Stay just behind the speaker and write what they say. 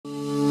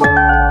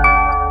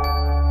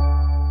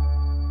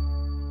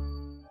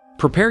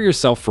Prepare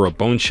yourself for a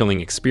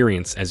bone-chilling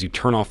experience as you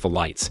turn off the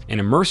lights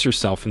and immerse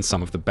yourself in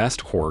some of the best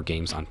horror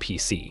games on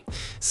PC.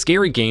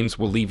 Scary games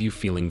will leave you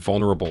feeling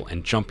vulnerable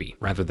and jumpy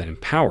rather than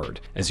empowered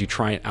as you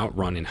try to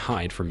outrun and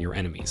hide from your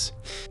enemies.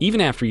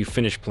 Even after you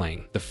finish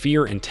playing, the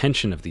fear and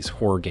tension of these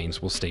horror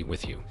games will stay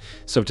with you.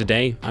 So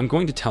today, I'm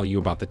going to tell you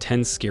about the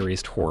 10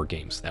 scariest horror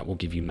games that will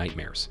give you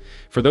nightmares.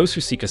 For those who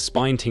seek a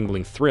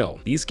spine-tingling thrill,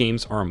 these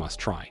games are a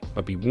must-try.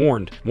 But be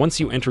warned, once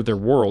you enter their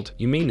world,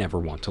 you may never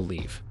want to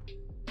leave.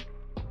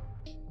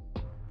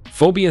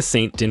 Phobia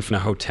St. Dinfna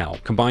Hotel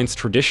combines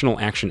traditional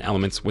action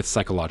elements with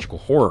psychological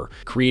horror,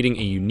 creating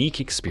a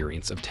unique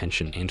experience of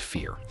tension and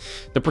fear.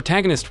 The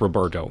protagonist,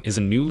 Roberto, is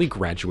a newly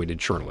graduated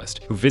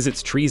journalist who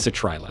visits Tres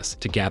Atriles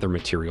to gather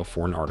material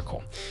for an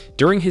article.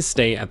 During his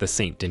stay at the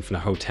St. Dinfna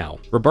Hotel,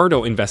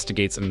 Roberto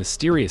investigates a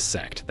mysterious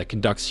sect that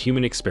conducts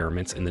human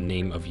experiments in the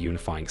name of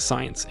unifying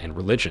science and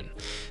religion.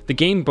 The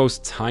game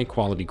boasts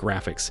high-quality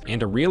graphics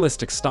and a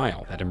realistic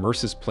style that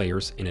immerses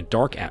players in a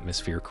dark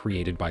atmosphere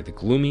created by the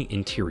gloomy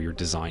interior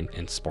design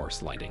and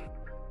sparse lighting.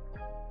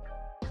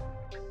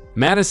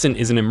 Madison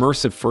is an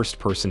immersive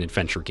first-person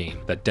adventure game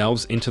that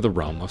delves into the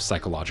realm of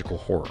psychological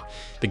horror.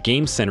 The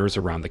game centers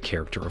around the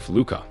character of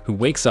Luca, who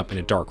wakes up in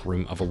a dark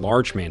room of a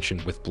large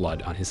mansion with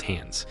blood on his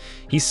hands.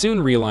 He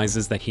soon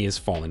realizes that he has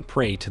fallen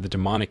prey to the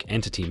demonic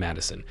entity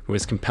Madison, who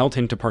has compelled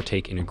him to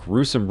partake in a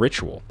gruesome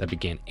ritual that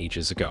began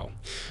ages ago.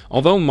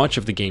 Although much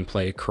of the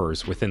gameplay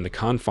occurs within the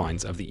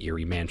confines of the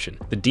eerie mansion,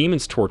 the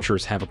demon's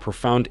tortures have a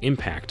profound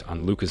impact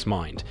on Luca's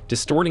mind,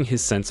 distorting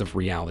his sense of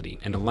reality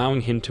and allowing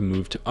him to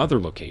move to other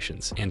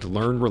locations and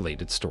learn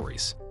related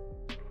stories.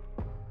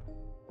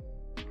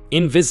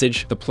 In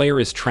Visage, the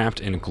player is trapped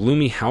in a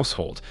gloomy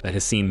household that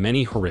has seen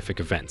many horrific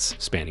events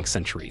spanning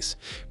centuries.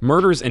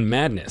 Murders and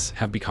madness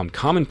have become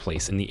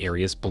commonplace in the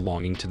areas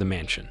belonging to the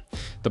mansion.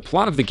 The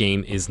plot of the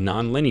game is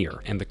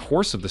non-linear, and the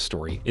course of the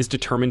story is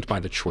determined by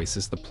the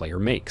choices the player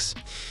makes.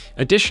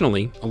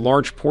 Additionally, a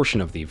large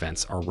portion of the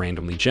events are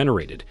randomly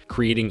generated,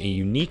 creating a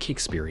unique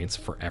experience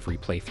for every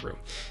playthrough.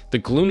 The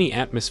gloomy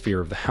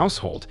atmosphere of the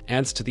household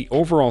adds to the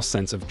overall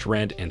sense of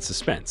dread and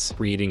suspense,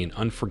 creating an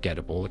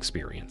unforgettable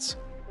experience.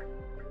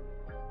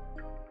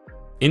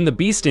 In The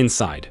Beast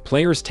Inside,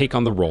 players take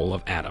on the role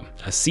of Adam,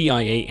 a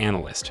CIA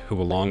analyst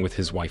who, along with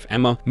his wife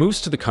Emma, moves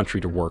to the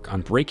country to work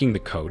on breaking the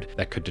code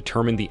that could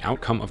determine the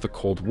outcome of the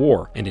Cold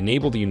War and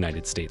enable the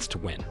United States to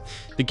win.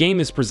 The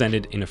game is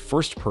presented in a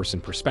first-person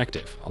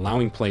perspective,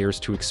 allowing players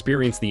to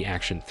experience the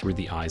action through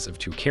the eyes of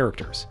two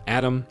characters,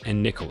 Adam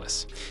and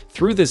Nicholas.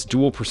 Through this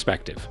dual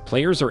perspective,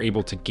 players are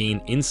able to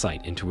gain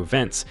insight into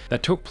events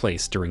that took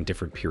place during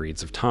different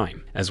periods of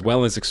time, as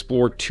well as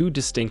explore two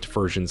distinct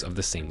versions of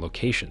the same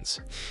locations.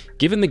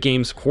 Given the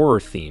game's horror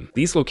theme,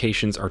 these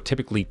locations are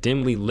typically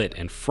dimly lit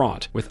and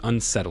fraught with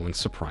unsettling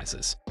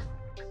surprises.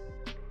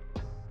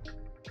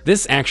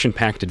 This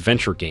action-packed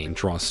adventure game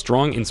draws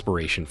strong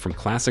inspiration from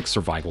classic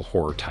survival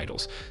horror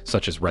titles,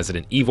 such as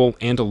Resident Evil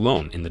and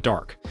Alone in the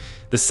Dark.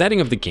 The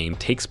setting of the game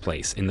takes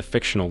place in the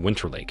fictional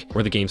Winterlake,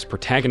 where the game's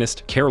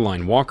protagonist,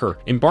 Caroline Walker,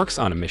 embarks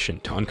on a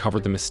mission to uncover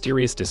the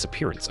mysterious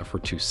disappearance of her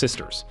two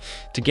sisters.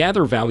 To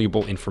gather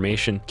valuable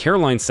information,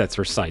 Caroline sets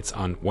her sights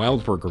on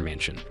Wildberger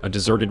Mansion, a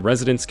deserted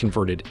residence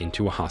converted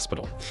into a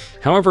hospital.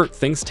 However,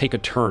 things take a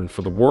turn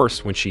for the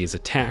worse when she is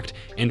attacked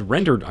and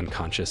rendered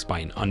unconscious by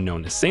an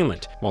unknown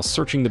assailant while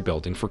searching the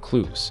building for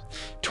clues.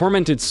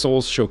 Tormented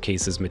Souls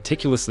showcases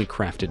meticulously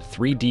crafted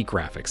 3D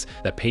graphics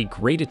that pay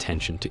great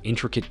attention to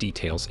intricate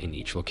details in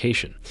each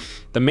location.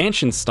 The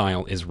mansion's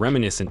style is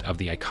reminiscent of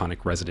the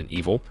iconic Resident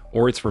Evil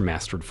or its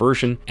remastered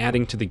version,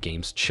 adding to the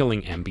game's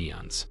chilling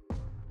ambience.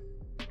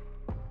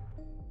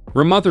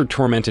 Remothered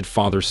Tormented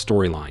Father's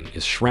storyline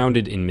is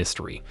shrouded in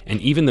mystery,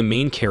 and even the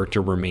main character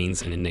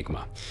remains an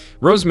enigma.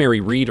 Rosemary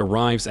Reed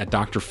arrives at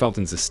Dr.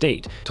 Felton's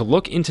estate to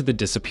look into the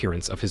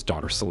disappearance of his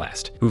daughter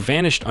Celeste, who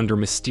vanished under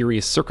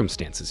mysterious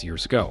circumstances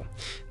years ago.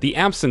 The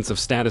absence of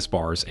status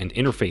bars and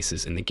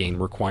interfaces in the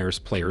game requires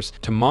players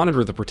to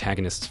monitor the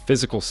protagonist's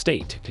physical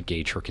state to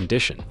gauge her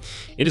condition.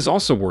 It is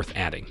also worth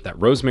adding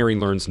that Rosemary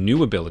learns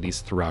new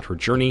abilities throughout her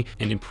journey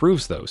and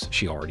improves those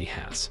she already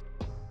has.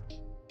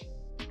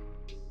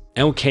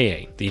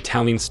 LKA, the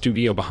Italian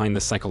studio behind the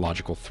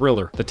psychological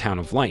thriller The Town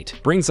of Light,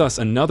 brings us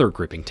another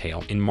gripping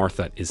tale in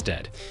Martha is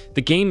Dead.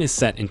 The game is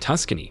set in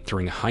Tuscany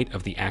during the height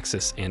of the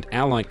Axis and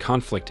Allied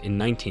conflict in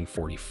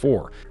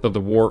 1944, though the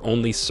war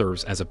only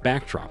serves as a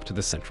backdrop to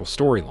the central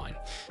storyline.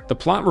 The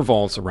plot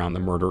revolves around the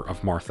murder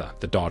of Martha,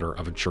 the daughter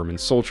of a German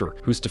soldier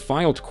whose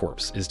defiled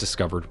corpse is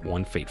discovered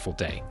one fateful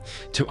day.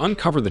 To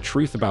uncover the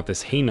truth about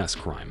this heinous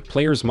crime,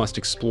 players must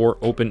explore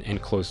open and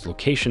closed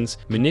locations,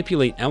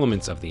 manipulate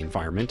elements of the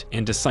environment,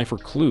 and decipher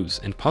clues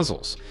and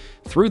puzzles.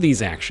 Through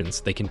these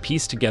actions, they can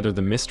piece together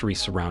the mystery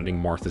surrounding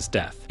Martha's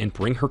death and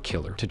bring her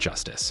killer to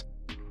justice.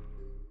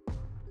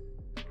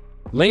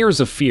 Layers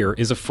of Fear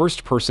is a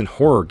first-person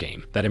horror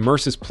game that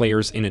immerses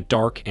players in a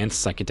dark and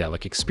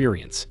psychedelic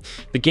experience.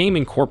 The game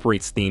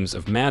incorporates themes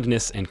of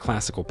madness and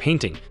classical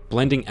painting,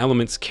 blending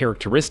elements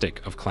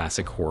characteristic of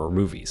classic horror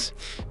movies.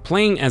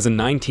 Playing as a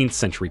 19th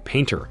century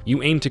painter,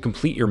 you aim to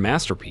complete your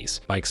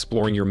masterpiece by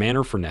exploring your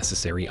manor for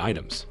necessary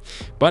items.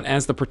 But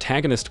as the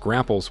protagonist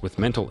grapples with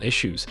mental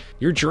issues,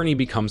 your journey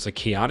becomes a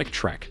chaotic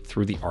trek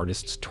through the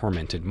artist's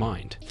tormented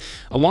mind.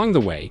 Along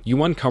the way,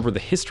 you uncover the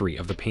history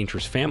of the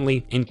painter's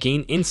family and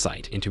gain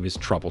insight into his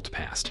troubled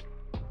past.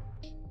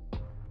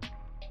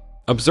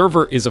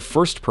 Observer is a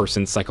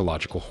first-person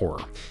psychological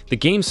horror. The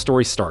game's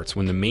story starts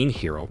when the main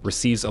hero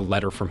receives a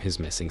letter from his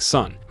missing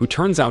son, who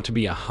turns out to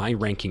be a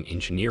high-ranking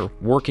engineer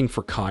working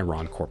for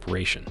Chiron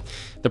Corporation.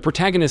 The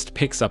protagonist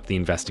picks up the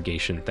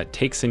investigation that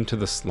takes him to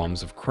the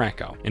slums of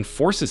Krakow and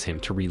forces him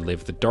to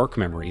relive the dark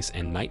memories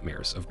and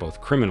nightmares of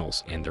both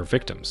criminals and their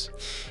victims.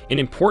 An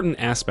important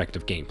aspect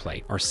of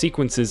gameplay are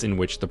sequences in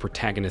which the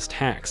protagonist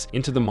hacks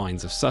into the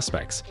minds of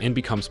suspects and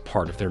becomes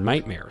part of their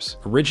nightmares,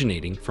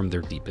 originating from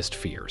their deepest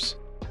fears.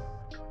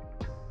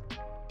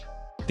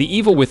 The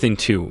Evil Within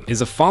 2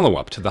 is a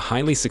follow-up to the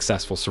highly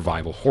successful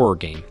survival horror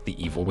game, The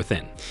Evil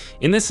Within.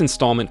 In this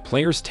installment,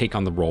 players take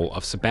on the role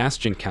of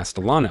Sebastian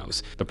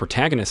Castellanos, the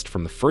protagonist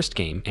from the first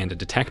game and a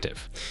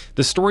detective.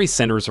 The story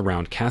centers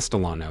around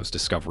Castellanos'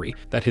 discovery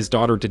that his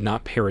daughter did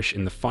not perish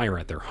in the fire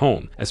at their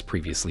home, as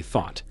previously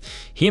thought.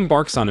 He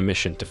embarks on a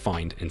mission to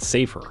find and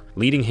save her,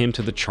 leading him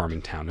to the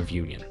charming town of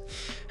Union.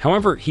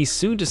 However, he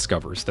soon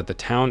discovers that the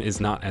town is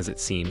not as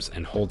it seems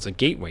and holds a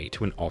gateway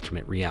to an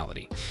alternate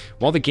reality.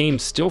 While the game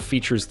still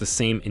features the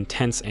same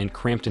intense and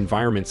cramped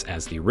environments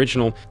as the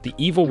original, The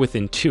Evil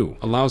Within 2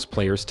 allows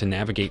players to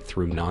navigate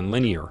through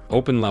non-linear,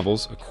 open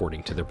levels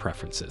according to their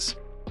preferences.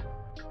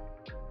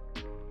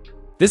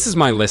 This is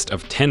my list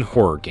of 10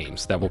 horror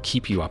games that will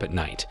keep you up at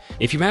night.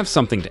 If you have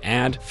something to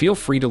add, feel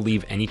free to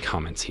leave any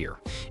comments here.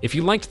 If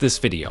you liked this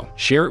video,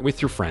 share it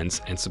with your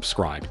friends and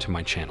subscribe to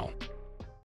my channel.